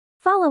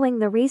following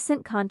the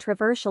recent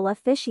controversial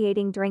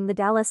officiating during the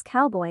Dallas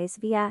Cowboys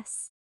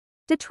vs.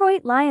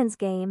 Detroit Lions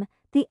game,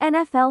 the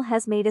NFL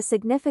has made a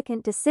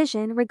significant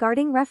decision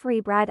regarding referee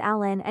Brad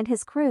Allen and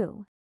his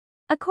crew.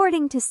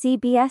 According to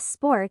CBS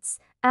Sports,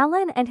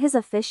 Allen and his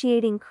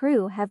officiating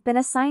crew have been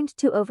assigned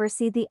to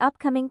oversee the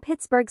upcoming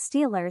Pittsburgh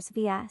Steelers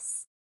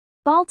vs.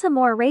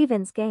 Baltimore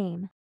Ravens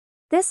game.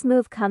 This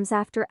move comes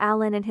after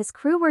Allen and his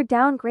crew were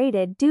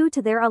downgraded due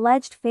to their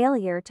alleged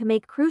failure to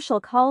make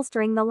crucial calls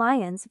during the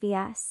Lions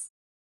vs.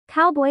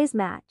 Cowboys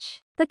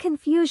match. The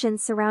confusion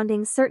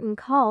surrounding certain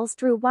calls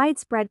drew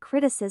widespread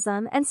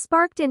criticism and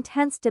sparked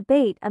intense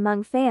debate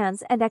among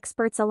fans and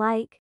experts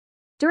alike.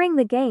 During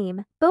the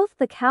game, both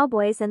the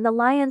Cowboys and the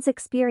Lions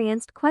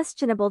experienced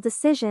questionable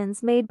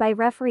decisions made by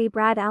referee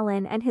Brad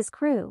Allen and his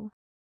crew.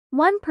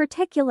 One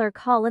particular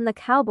call in the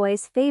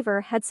Cowboys'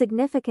 favor had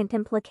significant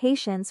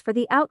implications for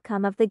the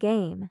outcome of the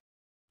game.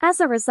 As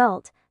a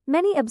result,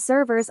 many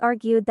observers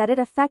argued that it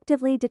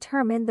effectively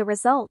determined the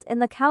result in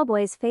the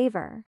Cowboys'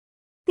 favor.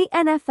 The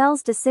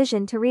NFL's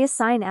decision to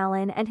reassign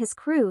Allen and his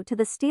crew to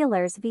the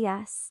Steelers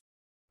vs.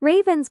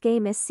 Ravens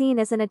game is seen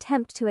as an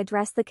attempt to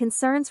address the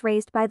concerns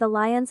raised by the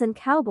Lions and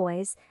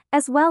Cowboys,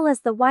 as well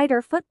as the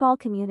wider football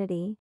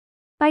community.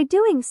 By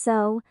doing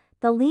so,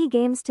 the league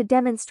aims to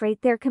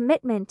demonstrate their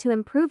commitment to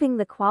improving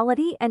the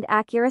quality and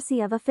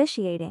accuracy of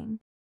officiating.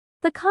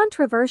 The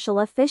controversial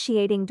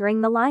officiating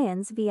during the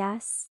Lions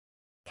vs.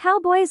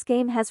 Cowboys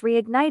game has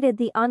reignited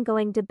the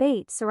ongoing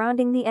debate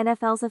surrounding the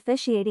NFL's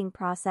officiating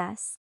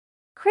process.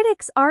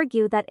 Critics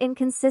argue that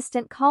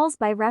inconsistent calls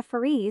by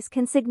referees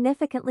can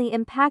significantly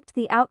impact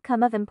the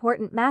outcome of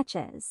important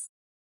matches,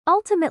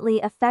 ultimately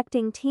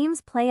affecting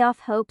teams'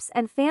 playoff hopes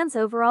and fans'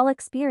 overall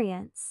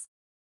experience.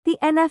 The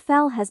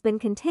NFL has been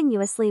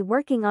continuously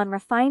working on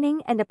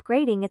refining and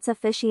upgrading its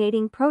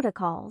officiating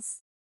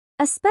protocols,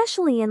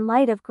 especially in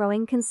light of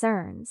growing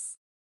concerns.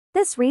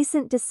 This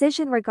recent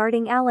decision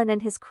regarding Allen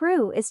and his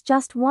crew is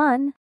just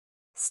one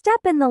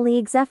step in the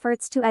league's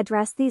efforts to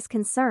address these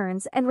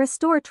concerns and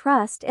restore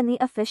trust in the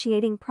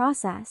officiating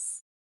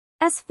process.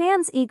 As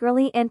fans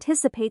eagerly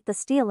anticipate the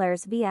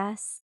Steelers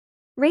vs.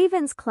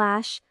 Ravens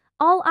clash,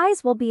 all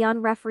eyes will be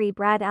on referee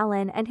Brad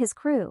Allen and his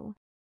crew.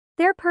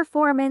 Their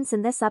performance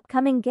in this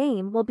upcoming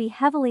game will be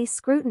heavily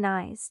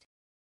scrutinized,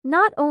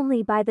 not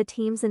only by the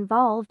teams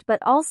involved but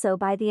also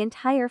by the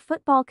entire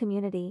football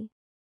community.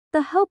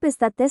 The hope is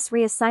that this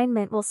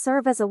reassignment will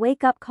serve as a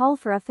wake-up call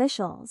for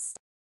officials,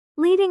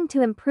 leading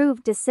to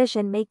improved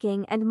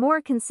decision-making and more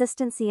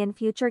consistency in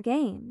future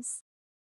games.